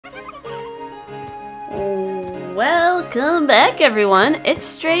Welcome back, everyone. It's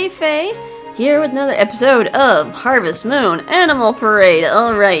Stray Faye here with another episode of Harvest Moon Animal Parade.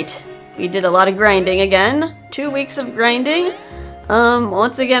 Alright, we did a lot of grinding again. 2 weeks of grinding.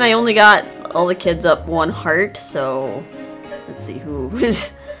 Once again, I only got all the kids up 1 heart, so let's see who.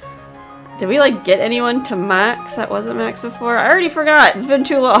 Did we like get anyone to max that wasn't max before? I already forgot. It's been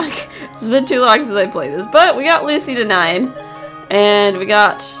too long. It's been too long since I played this. But we got Lucy to 9. And we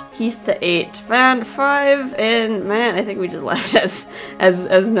got Heath to 8. Van 5. And man, I think we just left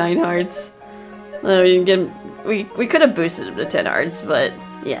as 9 hearts. We could have boosted him to 10 hearts, but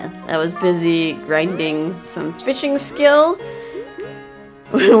yeah, I was busy grinding some fishing skill.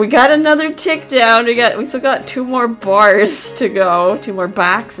 We got another tick down. We still got 2 more bars to go, 2 more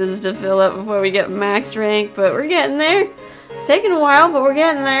boxes to fill up before we get max rank, but we're getting there. It's taking a while, but we're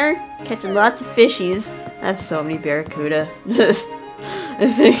getting there. Catching lots of fishies. I have so many barracuda.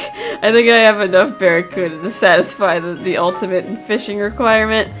 I think I have enough barracuda to satisfy the ultimate fishing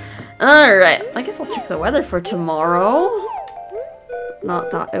requirement. Alright, I guess I'll check the weather for tomorrow.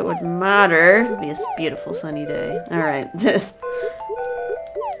 Not that it would matter. It'll be a beautiful sunny day. Alright.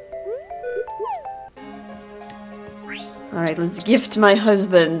 Alright, let's gift my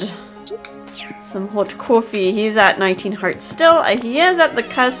husband some hot coffee. He's at 19 hearts still. He is at the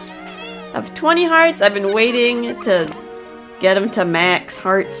cusp of 20 hearts. I've been waiting to get him to max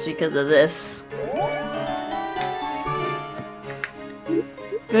hearts because of this.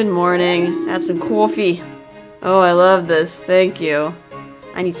 Good morning. Have some coffee. Oh, I love this. Thank you.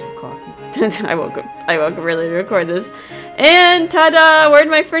 I need some coffee. I woke up early to record this. And ta-da! Where'd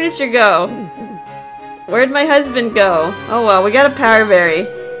my furniture go? Where'd my husband go? Oh well, we got a power berry.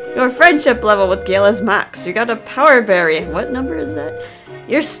 Your friendship level with Gale is max. You got a power berry. What number is that?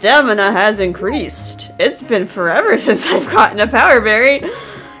 Your stamina has increased. It's been forever since I've gotten a power berry.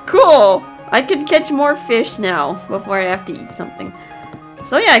 Cool. I can catch more fish now before I have to eat something.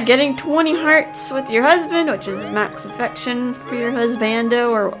 So yeah, getting 20 hearts with your husband, which is max affection for your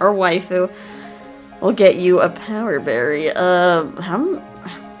husbando or waifu, will get you a power berry.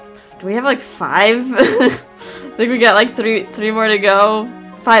 Do we have like 5? I think we got like three more to go.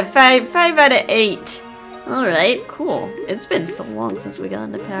 5 out of 8. Alright, cool. It's been so long since we got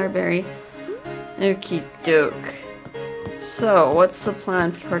into power berry. Okie doke. So, what's the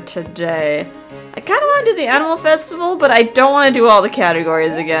plan for today? I kind of want to do the animal festival, but I don't want to do all the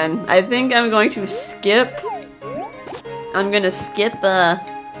categories again. I think I'm going to skip. I'm gonna skip the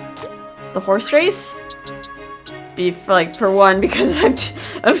horse race. For one, because I'm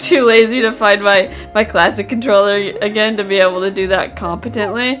too lazy to find my classic controller again to be able to do that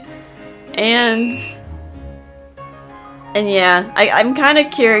competently. And yeah, I'm kind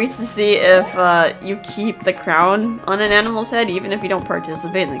of curious to see if you keep the crown on an animal's head even if you don't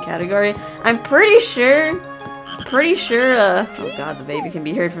participate in the category. I'm pretty sure, oh god, the baby can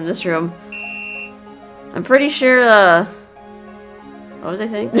be heard from this room. I'm pretty sure, what was I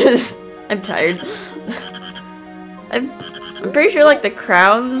saying? I'm tired. I'm pretty sure like the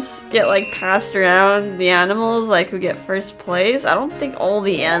crowns get like passed around the animals like who get first place. I don't think all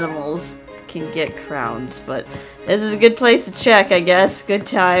the animals can get crowns, but this is a good place to check, I guess. Good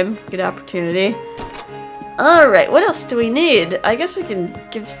time, good opportunity. Alright, what else do we need? I guess we can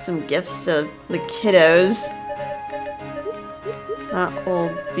give some gifts to the kiddos. That will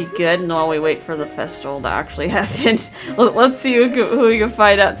be good while we wait for the festival to actually happen. Let's see who we can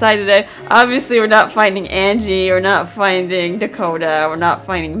find outside today. Obviously, we're not finding Angie, we're not finding Dakota, we're not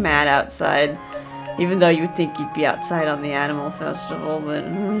finding Matt outside. Even though you'd think you'd be outside on the animal festival, but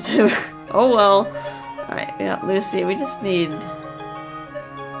oh well. Alright, we got Lucy. We just need...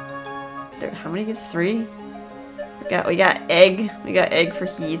 How many gifts? 3? We got egg. We got egg for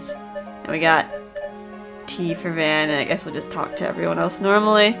Heath. And we got tea for Van, and I guess we'll just talk to everyone else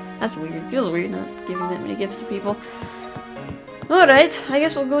normally. That's weird. Feels weird not giving that many gifts to people. Alright, I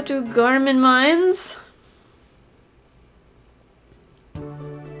guess we'll go to Garmin Mines.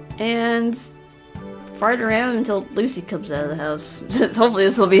 And fart around until Lucy comes out of the house. Hopefully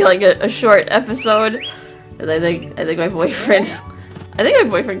this will be like a short episode. Cause I think my boyfriend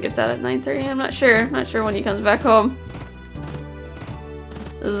gets out at 9:30. I'm not sure. I'm not sure when he comes back home.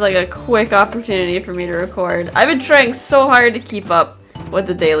 This is like a quick opportunity for me to record. I've been trying so hard to keep up with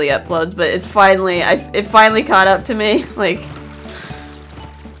the daily uploads, but it finally caught up to me. Like,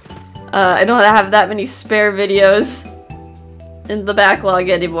 I don't have that many spare videos in the backlog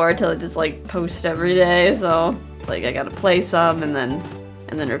anymore to just like post every day. So it's like I gotta play some and then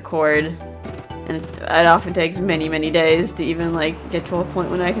record, and it often takes many days to even like get to a point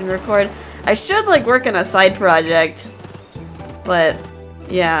when I can record. I should like work on a side project, but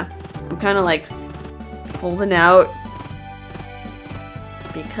yeah, I'm kind of like holding out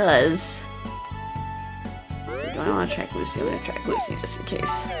because... Let's see, do I want to track Lucy? I'm going to track Lucy just in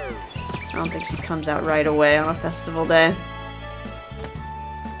case. I don't think she comes out right away on a festival day.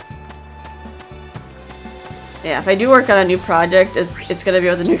 Yeah, if I do work on a new project, it's gonna be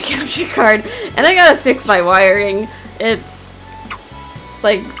with a new capture card. And I gotta fix my wiring. It's...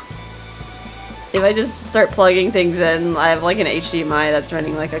 like... if I just start plugging things in, I have like an HDMI that's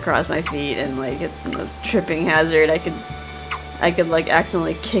running like across my feet and like it's a tripping hazard. I could like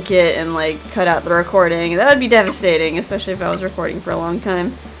accidentally kick it and like cut out the recording. That would be devastating, especially if I was recording for a long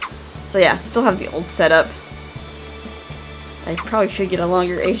time. So yeah, still have the old setup. I probably should get a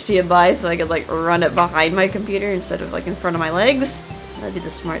longer HDMI so I could like run it behind my computer instead of like in front of my legs. That'd be the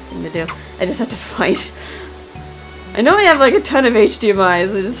smart thing to do. I just have to find. I know I have like a ton of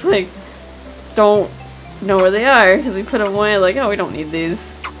HDMIs, I just like don't know where they are because we put them away like, oh, we don't need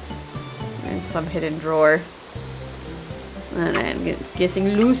these. They're in some hidden drawer. And I'm guessing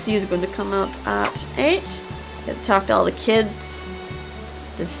Lucy is going to come out at 8. Get to talk to all the kids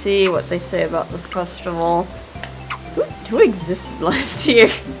to see what they say about the festival. Who existed last year?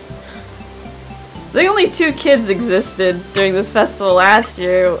 I think only 2 kids existed during this festival last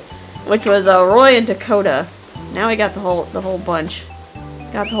year, which was Roy and Dakota. Now we got the whole bunch.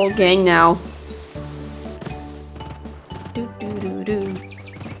 Got the whole gang now. Do do do do.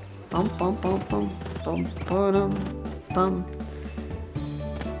 Bum bum bum bum bum bum bum.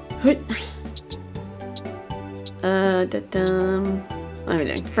 What am I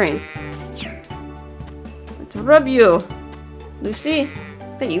doing? Brain. To rub you, Lucy.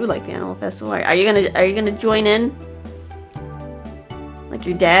 I bet you would like the animal festival. Are you gonna join in? Like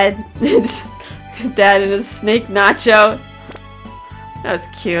your dad? Your dad and his snake Nacho. That was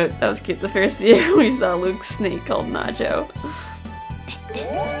cute. That was cute the first year we saw Luke's snake called Nacho.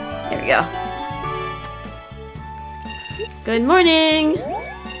 There we go. Good morning.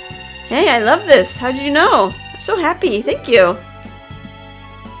 Hey, I love this. How did you know? I'm so happy. Thank you.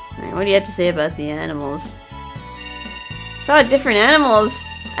 Alright, what do you have to say about the animals? Saw different animals.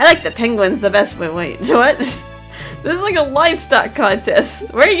 I like the penguins the best. Wait, so what? This is like a livestock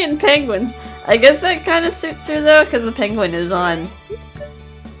contest. Where are you getting penguins? I guess that kind of suits her though, because the penguin is on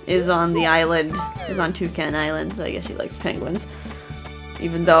the island, is on Toucan Island, so I guess she likes penguins.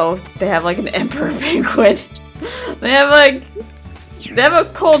 Even though they have like an emperor penguin. They have a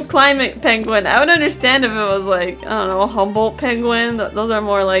cold climate penguin. I would understand if it was like, I don't know, a Humboldt penguin. Those are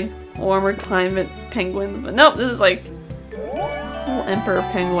more like warmer climate penguins, but nope, this is like full emperor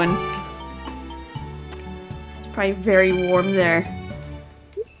penguin. It's probably very warm there.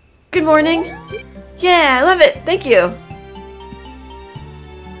 Good morning. Yeah, I love it. Thank you.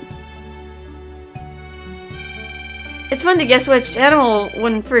 It's fun to guess which animal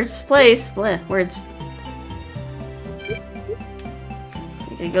won first place. Bleh, words.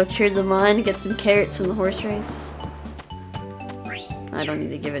 You can go cheer them on, get some carrots in the horse race. I don't need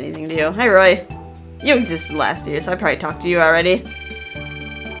to give anything to you. Hi, Roy. You existed last year, so I probably talked to you already.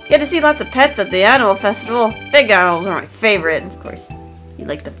 Get to see lots of pets at the animal festival. Big animals are my favorite, of course. You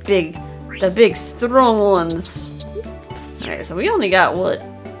like the big strong ones. Alright, so we only got what?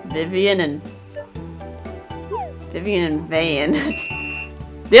 Vivian and Van.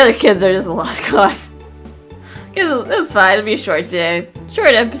 The other kids are just a lost cause. It's fine, it'll be a short day.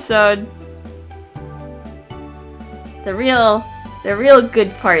 Short episode. The real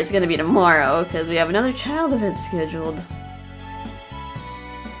good part is gonna be tomorrow, because we have another child event scheduled.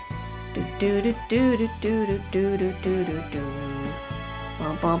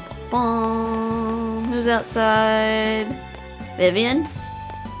 Bum, bum, bum, bum. Who's outside? Vivian?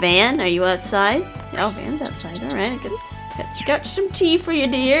 Van, are you outside? Oh, Van's outside. Alright, got some tea for you,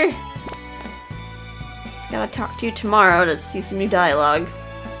 dear. Just gotta talk to you tomorrow to see some new dialogue.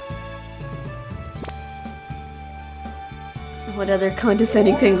 What other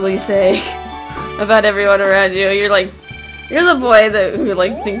condescending things will you say about everyone around you? You're the boy who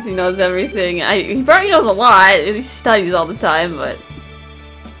like thinks he knows everything. He probably knows a lot. He studies all the time, but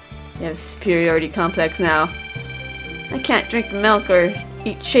you have a superiority complex now. I can't drink milk or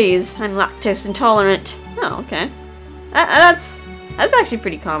eat cheese. I'm lactose intolerant. Oh, okay. That's actually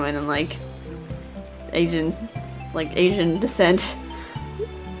pretty common in like Asian descent.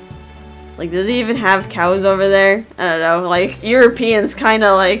 Like, does he even have cows over there? I don't know. Like, Europeans kind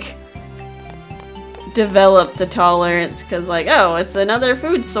of like developed a tolerance because, like, oh, it's another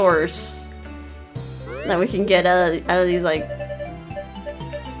food source that we can get out of these like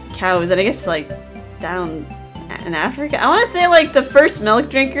cows. And I guess like down in Africa, I want to say like the first milk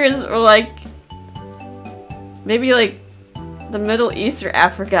drinkers were like maybe like the Middle East or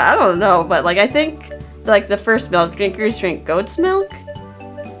Africa. I don't know, but like I think like the first milk drinkers drank goat's milk.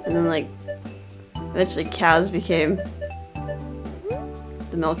 And then, like, eventually cows became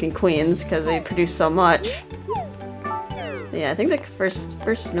the milking queens because they produce so much. But yeah, I think the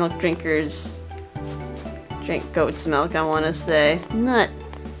first milk drinkers drank goat's milk, I want to say. I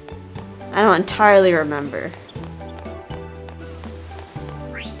don't entirely remember.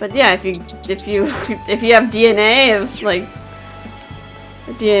 But yeah, if you have DNA of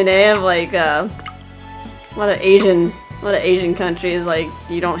like a lot of Asian countries, like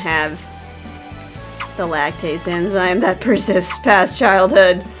you don't have the lactase enzyme that persists past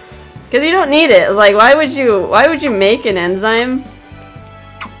childhood, because you don't need it. It's like, why would you make an enzyme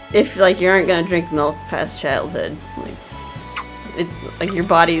if like you aren't gonna drink milk past childhood? Like, it's like your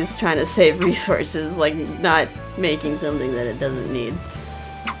body's trying to save resources, like not making something that it doesn't need.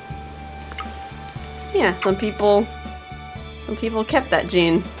 Yeah, some people kept that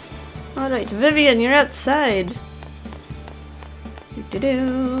gene. Alright, Vivian, you're outside.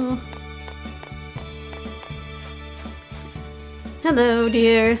 Doo-doo-doo. Hello,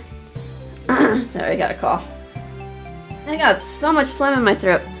 dear. Sorry, I got a cough. I got so much phlegm in my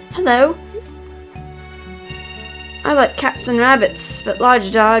throat. Hello. I like cats and rabbits, but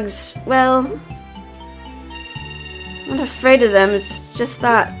large dogs, well, I'm not afraid of them, it's just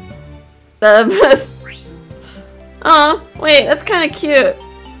that. Oh, wait, that's kind of cute.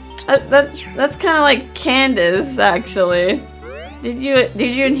 That's kind of like Candace, actually. Did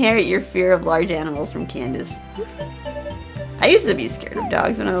you inherit your fear of large animals from Candace? I used to be scared of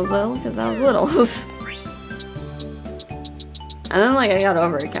dogs when I was little, because I was little. And then, like, I got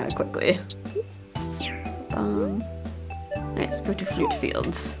over it kind of quickly. Alright, let's go to Flute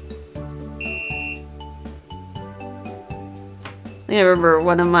Fields. I remember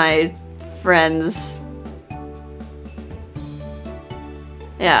one of my friends.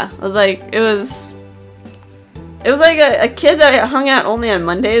 Yeah, it was like a kid that hung out only on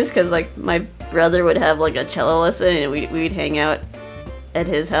Mondays, because like my brother would have like a cello lesson and we'd hang out at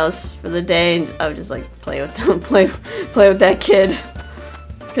his house for the day, and I would just like play with that kid,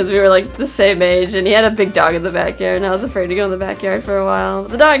 because we were like the same age, and he had a big dog in the backyard and I was afraid to go in the backyard for a while.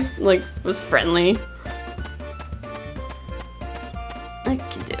 But the dog like was friendly.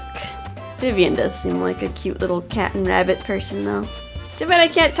 Okey-doke. Vivian does seem like a cute little cat and rabbit person though. Too bad I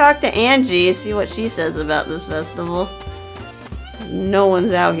can't talk to Angie, see what she says about this festival. No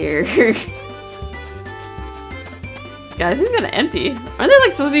one's out here. Guys, it's kind of empty. Aren't there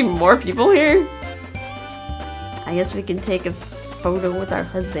like supposed to be more people here? I guess we can take a photo with our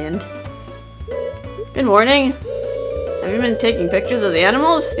husband. Good morning. Have you been taking pictures of the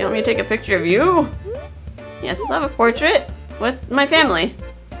animals? Do you want me to take a picture of you? Yes, I have a portrait with my family.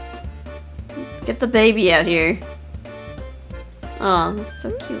 Get the baby out here. Oh,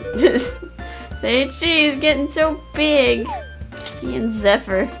 so cute. Say cheese, getting so big. He and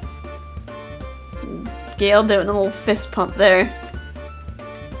Zephyr. Gail doing a little fist pump there.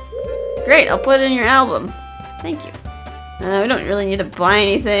 Great, I'll put it in your album. Thank you. We don't really need to buy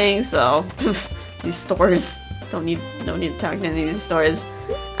anything, so these stores don't need to talk to any of these stores.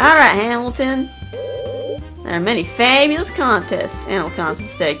 Alright, Hamilton. There are many fabulous contests, animal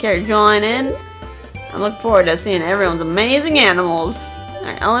contests today. Care to join in? I look forward to seeing everyone's amazing animals.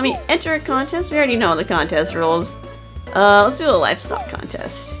 Alright, let me enter a contest. We already know the contest rules. Let's do a livestock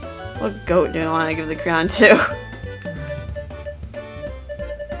contest. What goat do I want to give the crown to?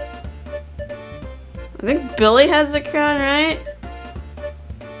 I think Billy has the crown, right?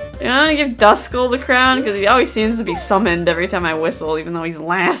 Do I want to give Duskull the crown? Because he always seems to be summoned every time I whistle, even though he's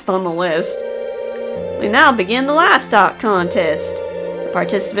last on the list. We now begin the livestock contest. The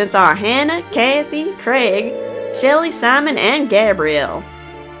participants are Hannah, Kathy, Craig, Shelly, Simon, and Gabrielle.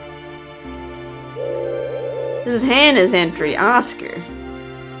 This is Hannah's entry, Oscar.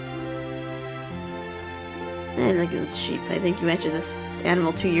 And look at this sheep. I think you entered this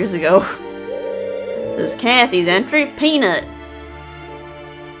animal 2 years ago. This is Kathy's entry, Peanut.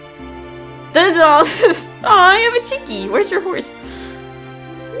 This is all. Oh, I have a chickie. Where's your horse?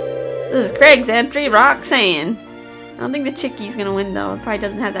 This is Craig's entry, Roxanne. I don't think the chickie's gonna win though. It probably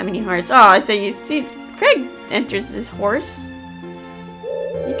doesn't have that many hearts. Oh, so you see, Craig enters his horse.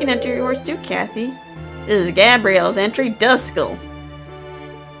 You can enter your horse too, Kathy. This is Gabrielle's entry, Duskull.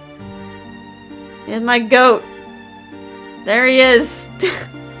 Here's my goat. There he is.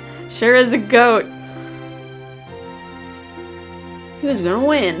 Sure is a goat. Who's gonna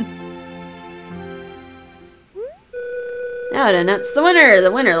win? Now to announce the winner.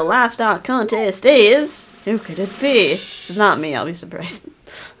 The winner of the livestock contest is... Who could it be? If it's not me, I'll be surprised.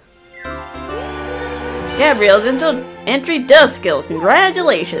 Gabrielle's entry, Duskull.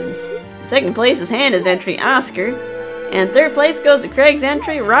 Congratulations. Second place is Hannah's entry, Oscar. And third place goes to Craig's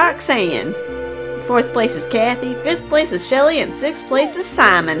entry, Roxanne. Fourth place is Kathy, fifth place is Shelly, and sixth place is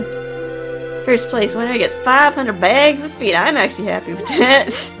Simon. First place winner gets 500 bags of feed. I'm actually happy with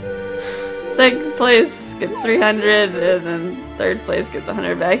that. Second place gets 300, and then third place gets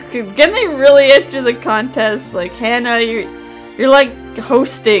 100 bags. Can they really enter the contest? Like, Hannah, you're like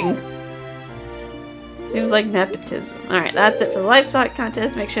hosting. Seems like nepotism. Alright, that's it for the livestock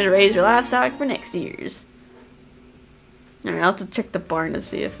contest. Make sure to raise your livestock for next year's. Alright, I'll have to check the barn to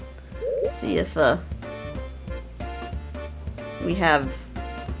see if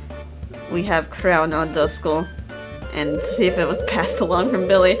we have Crown on Duskull, and to see if it was passed along from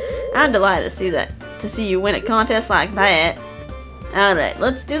Billy. I'm delighted to see you win a contest like that. Alright,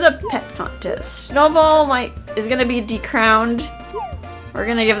 let's do the pet contest. Snowball is gonna be decrowned. We're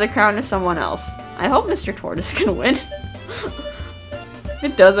gonna give the crown to someone else. I hope Mr. Tortoise can win. If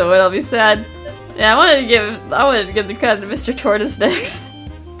it doesn't win, I'll be sad. Yeah, I wanted to give the crown to Mr. Tortoise next.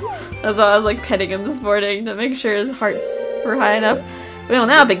 That's why I was like petting him this morning to make sure his hearts were high enough. We will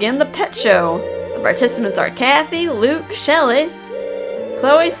now begin the pet show. The participants are Kathy, Luke, Shelley,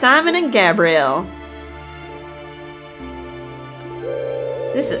 Chloe, Simon, and Gabrielle.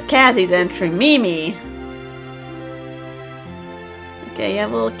 This is Kathy's entry, Mimi. Okay, you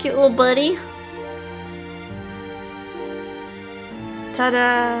have a little cute little buddy.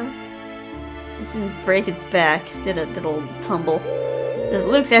 Ta-da! This didn't break its back. Did a little tumble. This is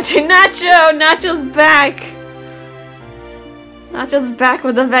Luke's entry. Nacho! Nacho's back! Nacho's back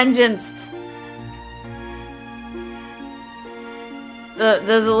with a vengeance.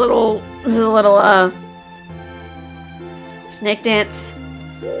 There's a little snake dance.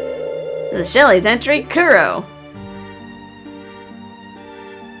 This is Shelly's entry, Kuro.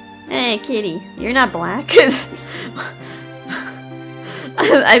 Hey, kitty, you're not black.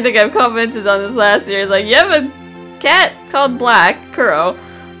 I think I've commented on this last year. It's like, you have a cat called Black, Kuro,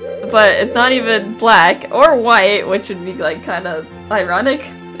 but it's not even black or white, which would be like kind of ironic.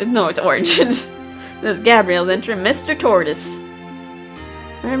 No, it's orange. This is Gabrielle's entry, Mr. Tortoise.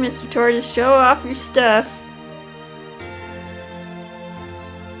 Alright, Mr. Tortoise, show off your stuff.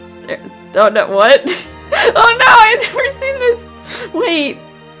 There. Oh no, what? Oh no, I've never seen this! Wait.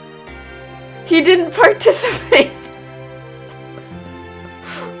 He didn't participate!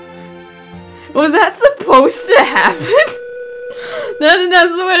 Was that supposed to happen? No,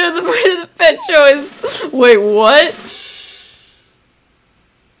 that's the winner. The point of the pet show is... Wait, what?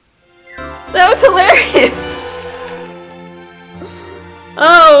 That was hilarious!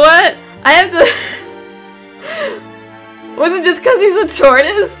 Oh, what? I have to... Was it just because he's a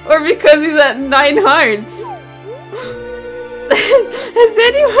tortoise? Or because he's at 9 hearts? Has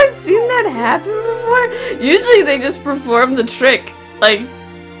anyone seen that happen before? Usually they just perform the trick. Like...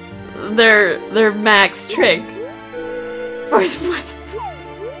 their max trick.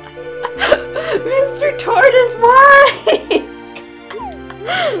 Mr. Tortoise, why?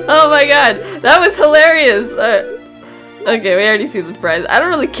 Oh my god, that was hilarious. Okay, we already see the prize. I don't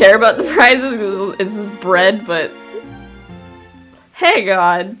really care about the prizes because it's just bread, but hang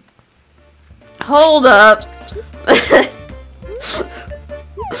on. Hold up.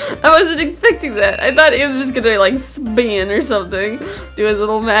 I wasn't expecting that. I thought he was just gonna like spin or something. Do his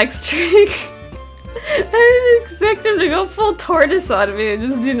little max trick. I didn't expect him to go full tortoise on me and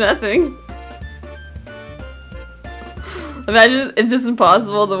just do nothing. Imagine it's just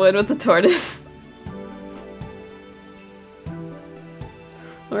impossible to win with the tortoise.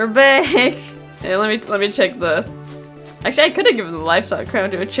 We're back! Hey, let me check the... Actually, I could have given the livestock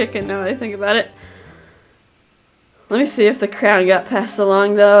crown to a chicken now that I think about it. Let me see if the crown got passed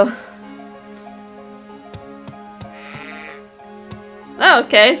along, though. Oh,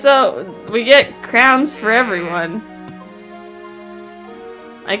 okay, so we get crowns for everyone.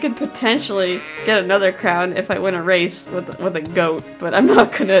 I could potentially get another crown if I win a race with a goat, but I'm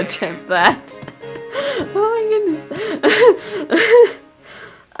not gonna attempt that. Oh my goodness.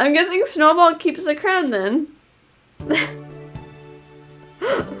 I'm guessing Snowball keeps the crown then.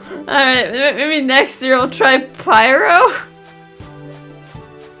 Alright, maybe next year I'll try Pyro?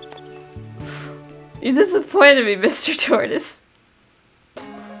 You disappointed me, Mr. Tortoise.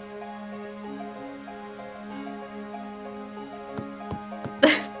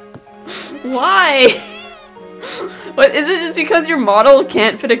 Why? What, is it just because your model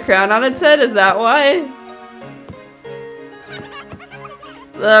can't fit a crown on its head? Is that why?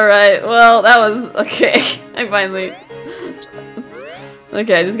 Alright, well, that was... okay. I finally...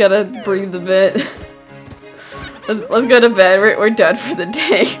 Okay, I just gotta breathe a bit. Let's go to bed. We're done for the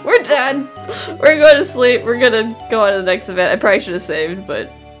day. We're done! We're going to sleep. We're gonna go on to the next event. I probably should have saved, but...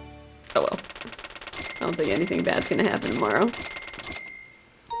 oh well. I don't think anything bad's gonna happen tomorrow.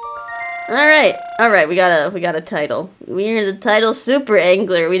 Alright, we got a title. We earned the title Super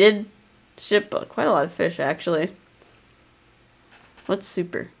Angler. We did ship quite a lot of fish, actually. What's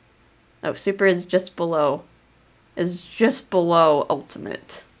super? Oh, super is just below. Is just below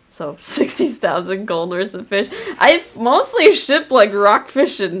ultimate. So 60,000 gold worth of fish. I've mostly shipped like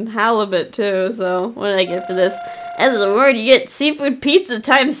rockfish and halibut too, so what did I get for this? As a reward, you get seafood pizza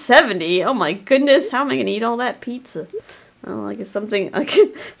times 70. Oh my goodness, how am I gonna eat all that pizza? Oh, I guess something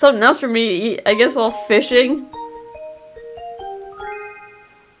else for me to eat, I guess, while fishing.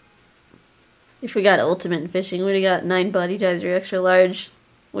 If we got ultimate in fishing, we'd have got 9 body dives or extra large,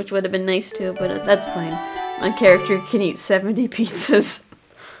 which would have been nice too, but that's fine. My character can eat 70 pizzas.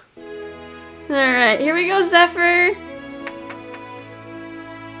 Alright, here we go, Zephyr!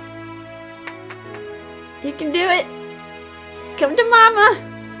 You can do it! Come to Mama!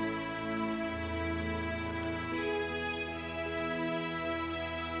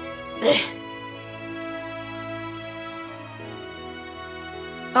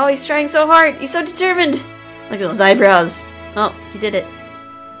 Oh, he's trying so hard! He's so determined! Look at those eyebrows! Oh, he did it.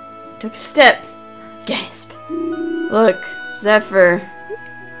 He took a step. Gasp. Look, Zephyr.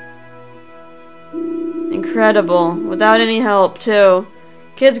 Incredible. Without any help, too.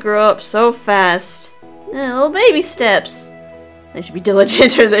 Kids grow up so fast. Little baby steps. They should be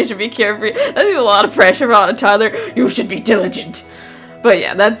diligent or they should be carefree. That's a lot of pressure on a toddler. You should be diligent. But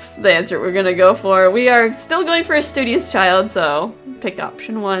yeah, that's the answer we're gonna go for. We are still going for a studious child, so pick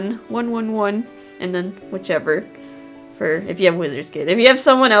option 1, 111, and then whichever for if you have Wizard's kid. If you have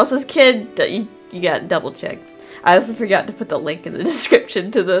someone else's kid, you got double check. I also forgot to put the link in the description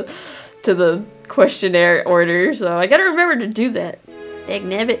to the questionnaire order, so I gotta remember to do that.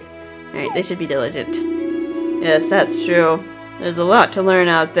 Dagnabbit. Alright, they should be diligent. Yes, that's true. There's a lot to learn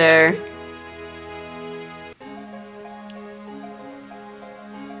out there.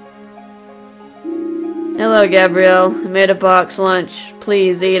 Hello, Gabrielle. I made a box lunch.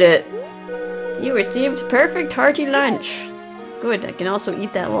 Please eat it. You received perfect hearty lunch. Good, I can also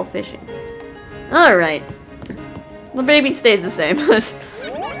eat that while fishing. Alright. The baby stays the same.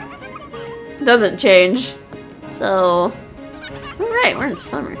 Doesn't change. So... Alright, we're in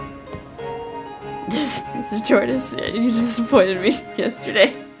summer. This is Tortoise. Yeah, you disappointed me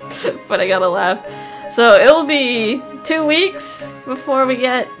yesterday. But I gotta laugh. So it'll be 2 weeks before we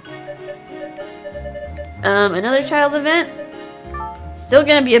get another child event. Still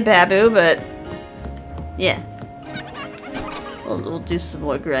gonna be a Babu, but yeah. We'll do some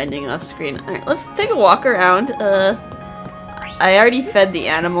more grinding off screen. Alright, let's take a walk around. I already fed the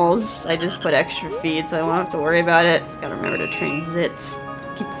animals. I just put extra feed, so I won't have to worry about it. Gotta remember to train Zitz.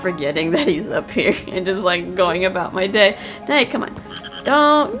 Keep forgetting that he's up here and just like going about my day. Hey, come on.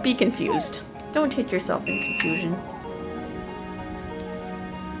 Don't be confused. Don't hit yourself in confusion.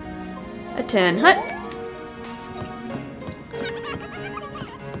 A 10 hut.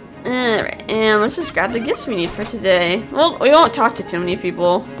 Alright, and let's just grab the gifts we need for today. Well, we won't talk to too many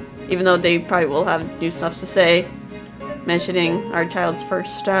people, even though they probably will have new stuff to say, mentioning our child's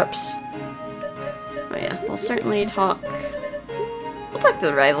first steps. But yeah, we'll certainly talk. We'll talk to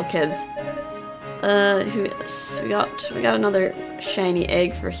the rival kids. Who else? We got another shiny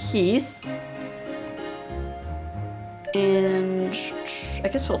egg for Heath. And I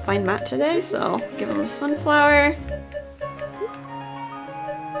guess we'll find Matt today, so give him a sunflower.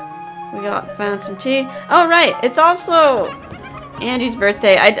 We found some tea. Oh right, it's also Andy's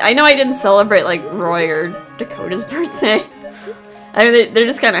birthday. I know I didn't celebrate like Roy or Dakota's birthday. I mean, they're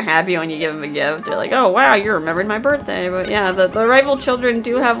just kind of happy when you give them a gift. They're like, oh wow, you remembered my birthday. But yeah, the rival children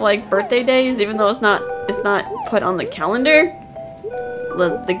do have like birthday days, even though it's not put on the calendar.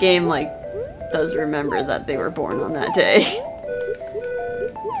 The game like does remember that they were born on that day.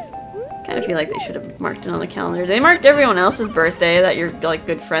 Kind of feel like they should have marked it on the calendar. They marked everyone else's birthday that you're like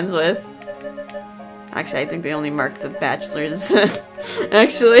good friends with. Actually, I think they only marked the bachelors.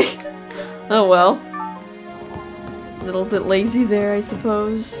 Actually. Oh well. A little bit lazy there, I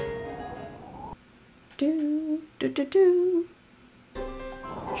suppose.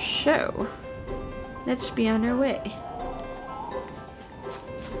 So, let's be on our way.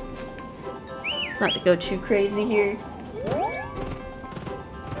 Not to go too crazy here.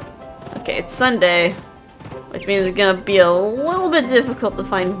 Okay, it's Sunday, which means it's gonna be a little bit difficult to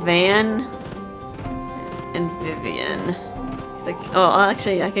find Van and Vivian. He's like, oh,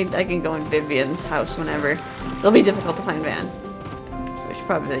 actually, I can go in Vivian's house whenever. It'll be difficult to find Van, so we should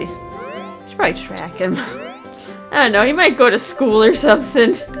probably track him. I don't know. He might go to school or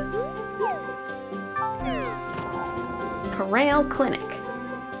something. Corral Clinic.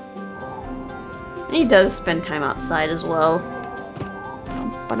 And he does spend time outside as well.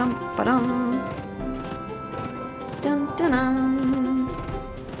 Ba-dum, ba-dum. Dun dun dun.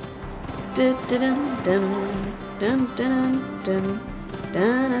 Dun dun dun dun dun dun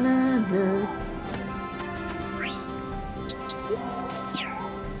dun dun dun.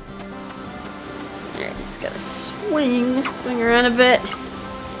 Alright, just gotta swing around a bit.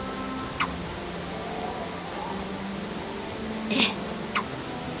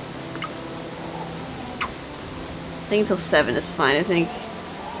 I think until 7 is fine. I think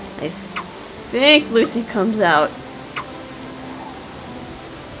Lucy comes out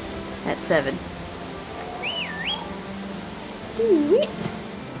at 7.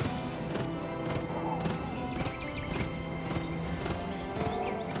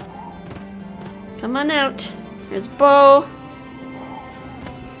 Come on out. There's Bo.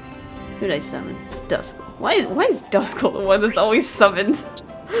 Who did I summon? It's Duskull. Why is Duskull the one that's always summoned?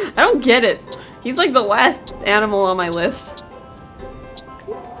 I don't get it. He's like the last animal on my list.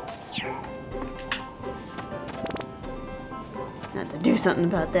 I have to do something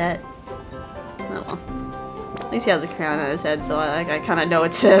about that. Oh well. At least he has a crown on his head, so I kind of know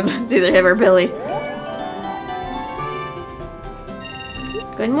it's him. It's either him or Billy.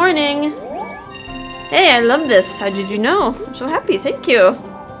 Good morning! Hey, I love this. How did you know? I'm so happy, thank you.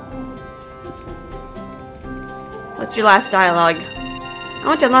 What's your last dialogue? I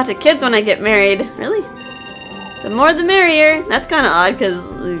want a lot of kids when I get married. Really? The more the merrier. That's kind of odd,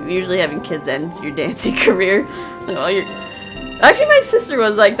 because usually having kids ends your dancing career. Actually, my sister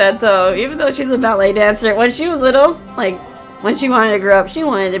was like that, though. Even though she's a ballet dancer, when she was little, like, when she wanted to grow up, she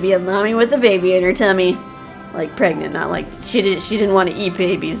wanted to be a mommy with a baby in her tummy. Like, pregnant, not like, she didn't want to eat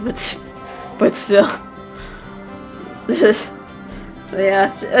babies, but still.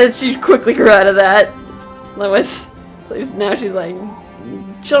 Yeah, she quickly grew out of that. Now she's like,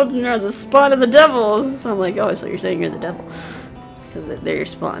 children are the spawn of the devil. So I'm like, oh, so you're saying you're the devil. Because they're your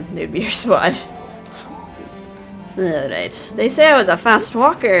spawn. They'd be your spawn. Alright. They say I was a fast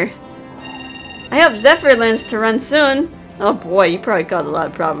walker. I hope Zephyr learns to run soon. Oh boy, you probably caused a lot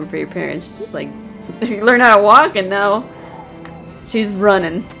of problem for your parents. Just like, you learn how to walk and now she's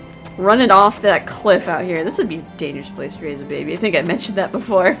running. Running off that cliff out here. This would be a dangerous place to raise a baby. I think I mentioned that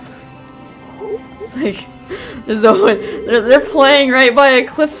before. It's like, there's no one. They're playing right by a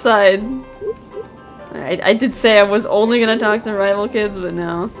cliffside. Alright, I did say I was only gonna talk to rival kids, but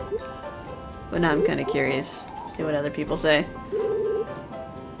now I'm kind of curious. See what other people say.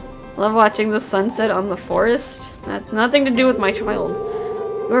 Love watching the sunset on the forest. That's nothing to do with my child.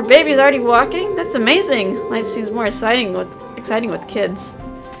 Your baby's already walking? That's amazing. Life seems more exciting with kids.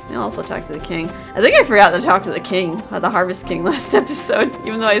 I also talk to the king. I think I forgot to talk to the king, the Harvest King last episode.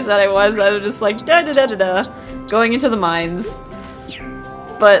 Even though I said I was just like da-da-da-da-da, going into the mines.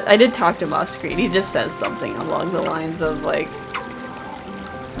 But I did talk to him off screen. He just says something along the lines of like,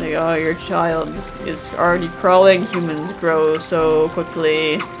 oh, your child is already crawling, humans grow so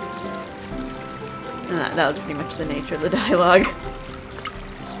quickly. And that was pretty much the nature of the dialogue.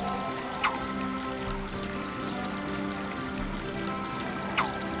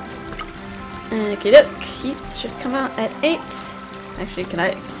 Okie doke. Keith should come out at 8. Actually,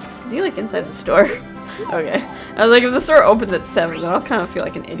 do you like inside the store? Okay. I was like, if the store opens at 7, then I'll kind of feel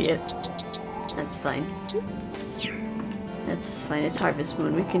like an idiot. That's fine. That's fine. It's Harvest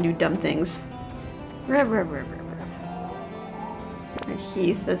Moon. We can do dumb things.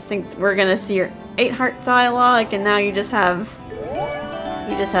 Heath, I think we're gonna see your 8-heart dialogue, and now you just have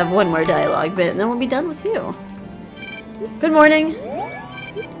one more dialogue bit, and then we'll be done with you. Good morning.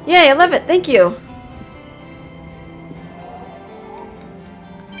 Yay, I love it. Thank you.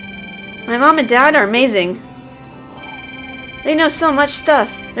 My mom and dad are amazing. They know so much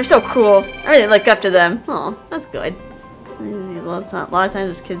stuff. They're so cool. I really look up to them. Oh, that's good. A lot of times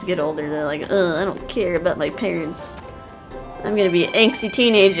as kids get older, they're like, ugh, I don't care about my parents. I'm gonna be an angsty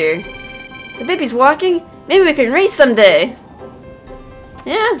teenager. The baby's walking? Maybe we can race someday.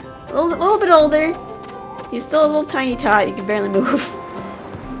 Yeah, a little bit older. He's still a little tiny tot. He can barely move.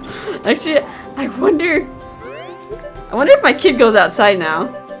 Actually, I wonder if my kid goes outside now.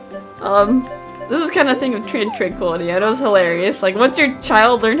 This is kind of thing of tranquility. I know it's hilarious. Like, once your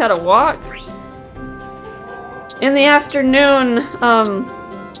child learned how to walk, in the afternoon,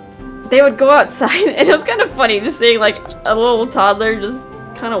 they would go outside, and it was kind of funny just seeing, like, a little toddler just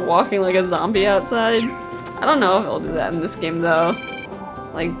kind of walking like a zombie outside. I don't know if he'll do that in this game, though.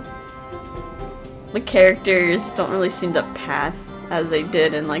 Like, the characters don't really seem to path as they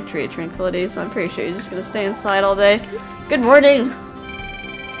did in, like, Tree of Tranquility, so I'm pretty sure he's just gonna stay inside all day. Good morning!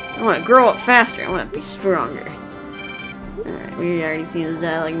 I want to grow up faster. I want to be stronger. Alright, we've already seen this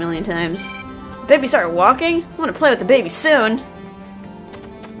dialogue a million times. The baby started walking? I want to play with the baby soon.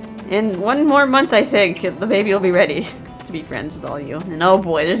 In 1 more month, I think, the baby will be ready to be friends with all you. And oh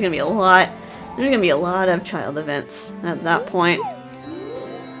boy, there's gonna be a lot. There's gonna be a lot of child events at that point.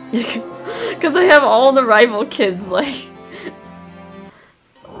 Because I have all the rival kids, like,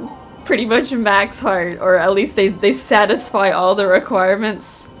 pretty much max heart, or at least they satisfy all the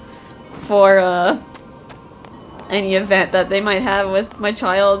requirements for any event that they might have with my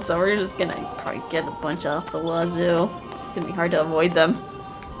child, so we're just gonna probably get a bunch off the wazoo. It's gonna be hard to avoid them.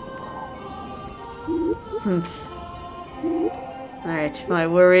 Alright, my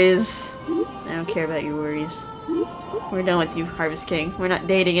worries. I don't care about your worries. We're done with you, Harvest King. We're not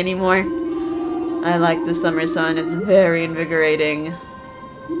dating anymore. I like the summer sun. It's very invigorating.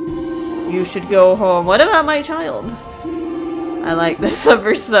 You should go home. What about my child? I like the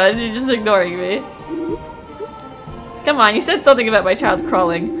summer sun. You're just ignoring me. Come on, you said something about my child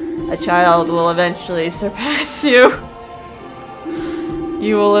crawling. A child will eventually surpass you.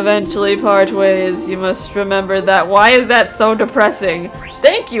 You will eventually part ways. You must remember that. Why is that so depressing?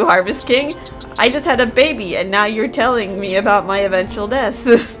 Thank you, Harvest King. I just had a baby, and now you're telling me about my eventual death.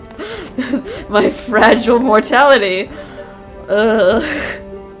 My fragile mortality. Ugh.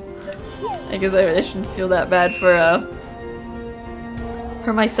 I guess I shouldn't feel that bad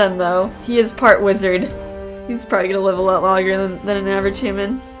for my son, though. He is part wizard. He's probably gonna live a lot longer than an average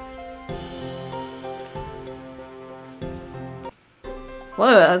human.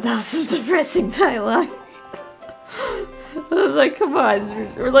 Whoa, that was some depressing dialogue. I was like, come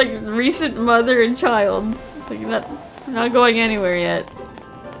on, we're like recent mother and child. Like, we're not going anywhere yet.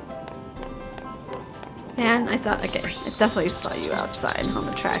 And I thought, okay, I definitely saw you outside on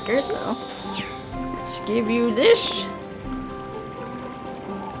the tracker, so let's give you this.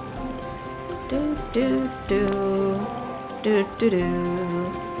 Do do do do do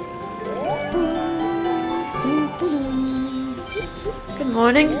do. Good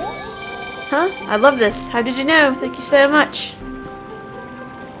morning. Huh? I love this. How did you know? Thank you so much.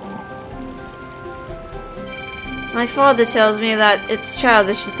 My father tells me that it's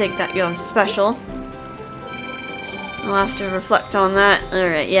childish to think that you're special. I'll have to reflect on that.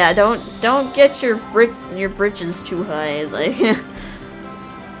 Alright, yeah, don't get your britches too high. It's like,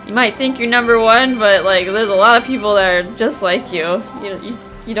 you might think you're #1, but like there's a lot of people that are just like you.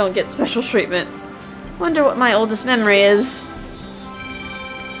 You don't get special treatment. Wonder what my oldest memory is.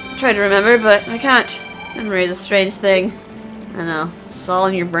 Try to remember, but I can't. Memory is a strange thing. I don't know. It's all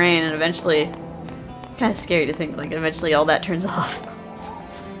in your brain, and eventually, kind of scary to think like eventually all that turns off.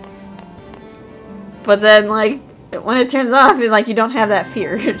 But then, like, when it turns off, it's like you don't have that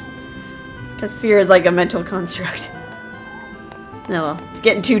fear, because fear is like a mental construct. Oh well, it's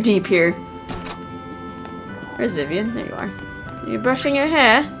getting too deep here. Where's Vivian? There you are. Are you brushing your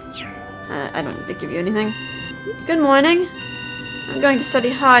hair? I don't need to give you anything. Good morning. I'm going to study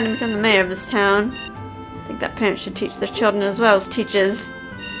hard and become the mayor of this town. I think that parents should teach their children as well as teachers.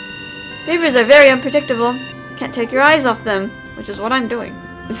 Babies are very unpredictable. You can't take your eyes off them, which is what I'm doing.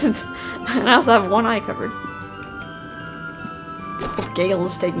 And I also have one eye covered. Hope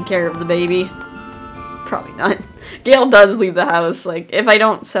Gale's taking care of the baby. Probably not. Gale does leave the house. Like, if I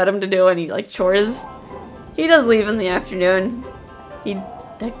don't set him to do any, like, chores, he does leave in the afternoon. He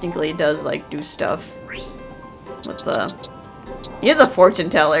technically does, like, do stuff with the... He is a fortune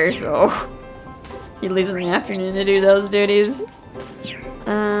teller, so he leaves in the afternoon to do those duties.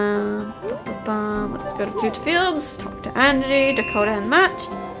 Let's go to Food Fields, talk to Angie, Dakota, and Matt.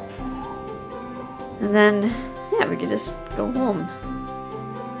 And then, yeah, we could just go home.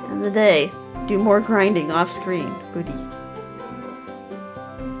 End the day. Do more grinding off screen. Goodie.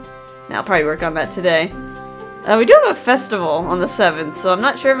 I'll probably work on that today. We do have a festival on the 7th, so I'm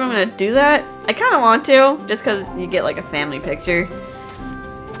not sure if I'm going to do that. I kind of want to, just because you get like a family picture.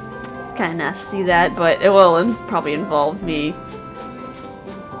 It's kind of nice to see that, but it will probably involve me,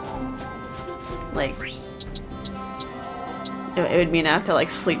 like, it would mean I have to like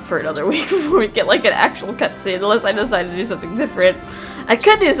sleep for another week before we get like an actual cutscene, unless I decide to do something different. I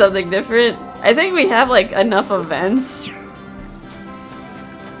could do something different. I think we have like enough events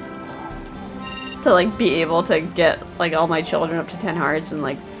to like be able to get like all my children up to 10 hearts and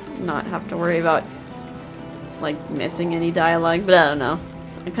like not have to worry about like missing any dialogue, but I don't know.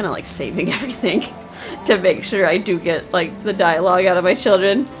 I'm kind of like saving everything to make sure I do get like the dialogue out of my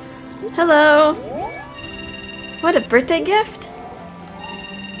children. Hello! What a birthday gift!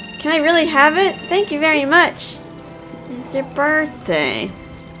 Can I really have it? Thank you very much! It's your birthday.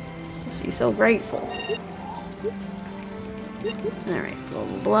 You're so grateful. Alright, blah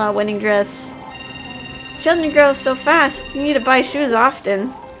blah blah, wedding dress. Children grow so fast, you need to buy shoes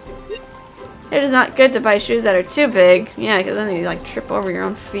often. It is not good to buy shoes that are too big. Yeah, because then you like trip over your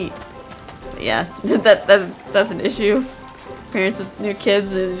own feet. But yeah, that's an issue. Parents with new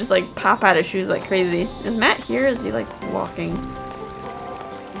kids and just like pop out of shoes like crazy. Is Matt here? Is he like walking?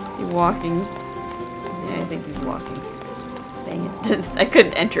 Is he walking? Yeah, I think he's walking. Dang it. I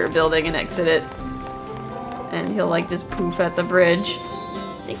couldn't enter a building and exit it. And he'll like just poof at the bridge.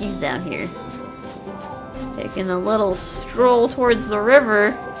 I think he's down here. He's taking a little stroll towards the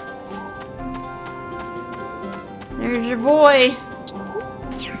river. There's your boy.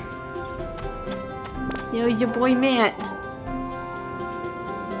 Yo, your boy Matt.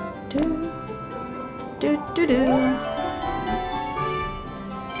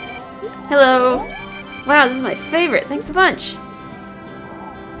 Hello. Wow, this is my favorite. Thanks a bunch.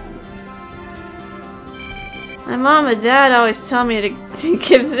 My mom and dad always tell me to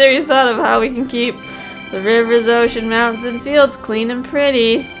give serious thought of how we can keep the rivers, ocean, mountains, and fields clean and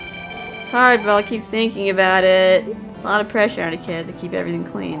pretty. It's hard, but I'll keep thinking about it. A lot of pressure on a kid to keep everything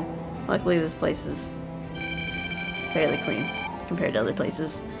clean. Luckily, this place is fairly clean compared to other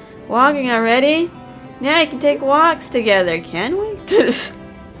places. Walking already? Now you can take walks together, can we?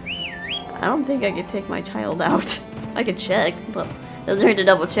 I don't think I could take my child out. I could check, but it doesn't hurt to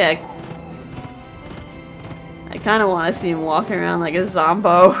double check. I kind of want to see him walking around like a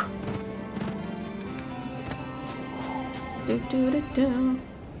zombo.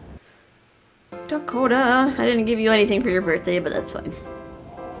 Dakota, I didn't give you anything for your birthday, but that's fine.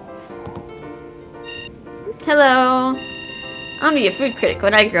 Hello. I'm gonna be a food critic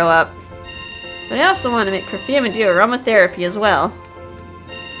when I grow up. But I also want to make perfume and do aromatherapy as well.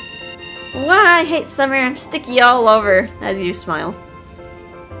 Why, I hate summer. I'm sticky all over. As you smile.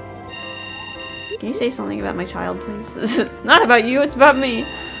 Can you say something about my child, please? It's not about you, it's about me.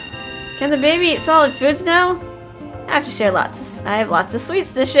 Can the baby eat solid foods now? I have to share I have lots of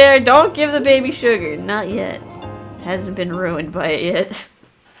sweets to share. Don't give the baby sugar. Not yet. It hasn't been ruined by it yet.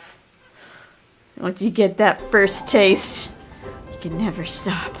 Once you get that first taste, you can never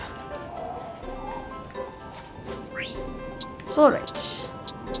stop. It's alright.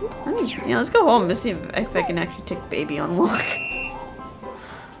 Let's go home and see if I can actually take baby on a walk.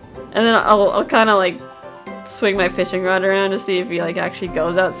 And then I'll kind of like swing my fishing rod around to see if he like actually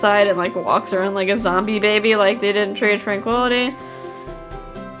goes outside and like walks around like a zombie baby like they did in Trade Tranquility.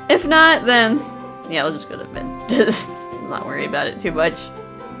 If not, then yeah, I'll just go to bed. Just not worry about it too much.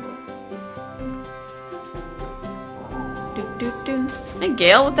 Hey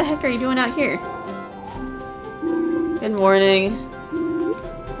Gail, what the heck are you doing out here? Good morning.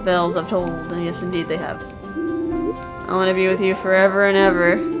 The bells have tolled, and yes indeed they have. I want to be with you forever and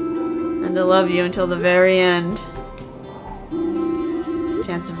ever, and to love you until the very end.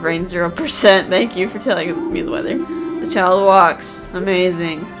 Chance of rain 0%. Thank you for telling me the weather. The child walks.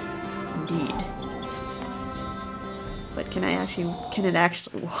 Amazing. Indeed. But can it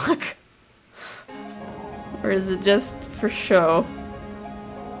actually walk? Or is it just for show?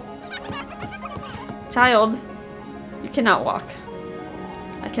 Child, you cannot walk.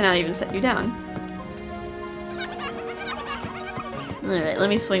 I cannot even set you down. Alright, let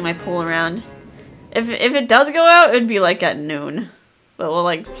me swing my pole around. If it does go out, it'd be like at noon. But we'll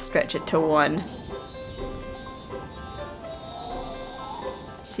like stretch it to 1.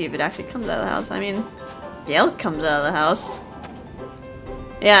 See if it actually comes out of the house. I mean, Gail comes out of the house.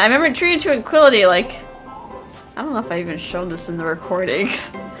 Yeah, I remember Tree Tranquility, like, I don't know if I even showed this in the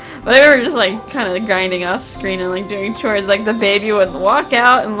recordings. But I remember just like kind of grinding off screen and like doing chores. Like the baby would walk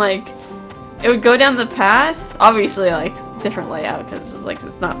out and like it would go down the path. Obviously like different layout because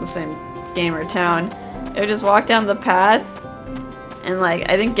it's not the same game or town. It would just walk down the path and like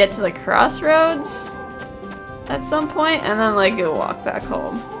I think get to the crossroads at some point and then like it would walk back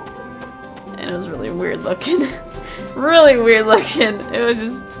home. And it was really weird looking. Really weird looking. It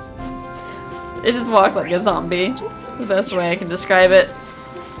just walked like a zombie. The best way I can describe it.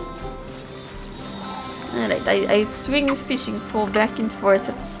 Alright, I swing the fishing pole back and forth.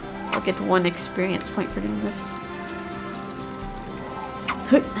 I'll get 1 experience point for doing this.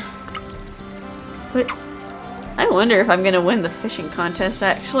 I wonder if I'm gonna win the fishing contest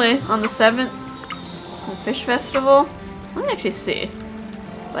actually on the 7th. The fish festival. Let me actually see.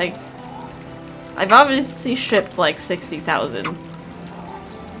 Like, I've obviously shipped like 60,000.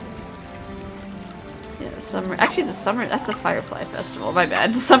 Actually the summer, that's a Firefly Festival, my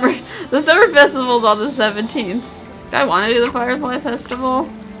bad. The summer festival's on the 17th. Do I want to do the Firefly Festival?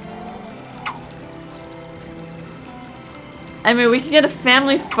 I mean, we could get a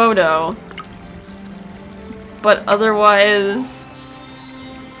family photo. But otherwise,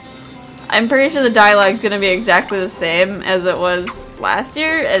 I'm pretty sure the dialogue's gonna be exactly the same as it was last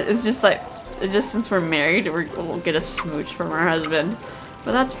year. It's just like, just since we're married, we'll get a smooch from our husband.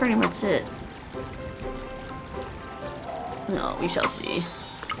 But that's pretty much it. No, we shall see.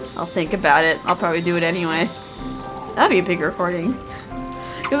 I'll think about it. I'll probably do it anyway. That'd be a big recording.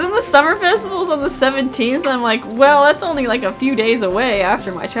 Because in the summer festival's on the 17th, I'm like, well, that's only like a few days away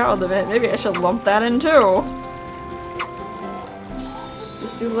after my child event. Maybe I should lump that in too.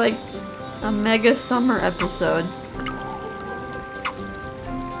 Just do like a mega summer episode.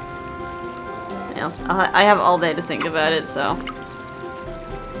 Yeah, I have all day to think about it, so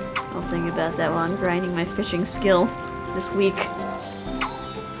I'll think about that while I'm grinding my fishing skill this week.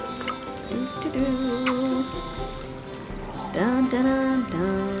 Dun, dun, dun,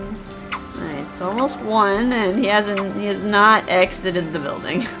 dun. Alright, it's almost 1 and he has not exited the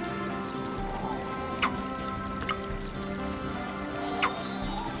building.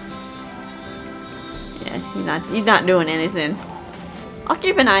 Yeah, he's not doing anything. I'll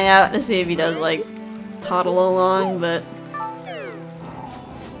keep an eye out to see if he does like toddle along, but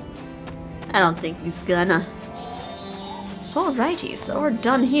I don't think he's gonna. So alrighty, so we're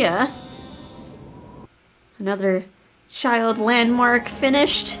done here. Another child landmark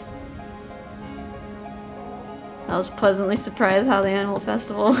finished. I was pleasantly surprised how the animal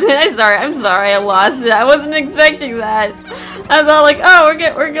festival. I'm sorry, I lost it. I wasn't expecting that. I thought like, oh,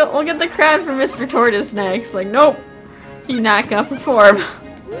 we'll get the crowd for Mr. Tortoise next. Like, nope, he's not gonna perform.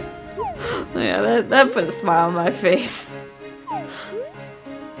 Yeah, that put a smile on my face.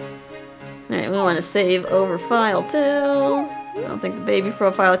 Alright, we want to save over file too. I don't think the baby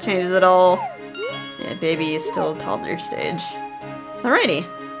profile changes at all. Yeah, baby is still toddler stage. So alrighty.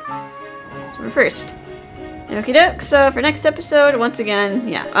 So we're first. Okie doke, so for next episode, once again,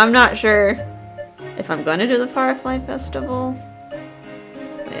 yeah, I'm not sure if I'm going to do the Firefly Festival.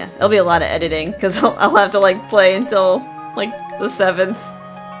 But yeah, it'll be a lot of editing, because I'll have to like play until like the 7th.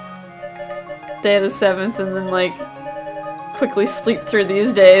 Day of the 7th, and then like quickly sleep through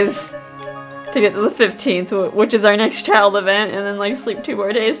these days to get to the 15th, which is our next child event, and then like sleep 2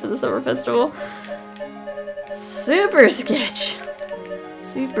 more days for the summer festival. Super sketch.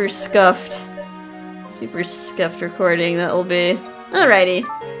 Super scuffed. Super scuffed recording that'll be. Alrighty.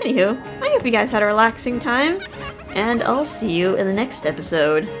 Anywho, I hope you guys had a relaxing time, and I'll see you in the next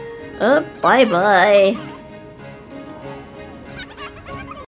episode. Bye-bye.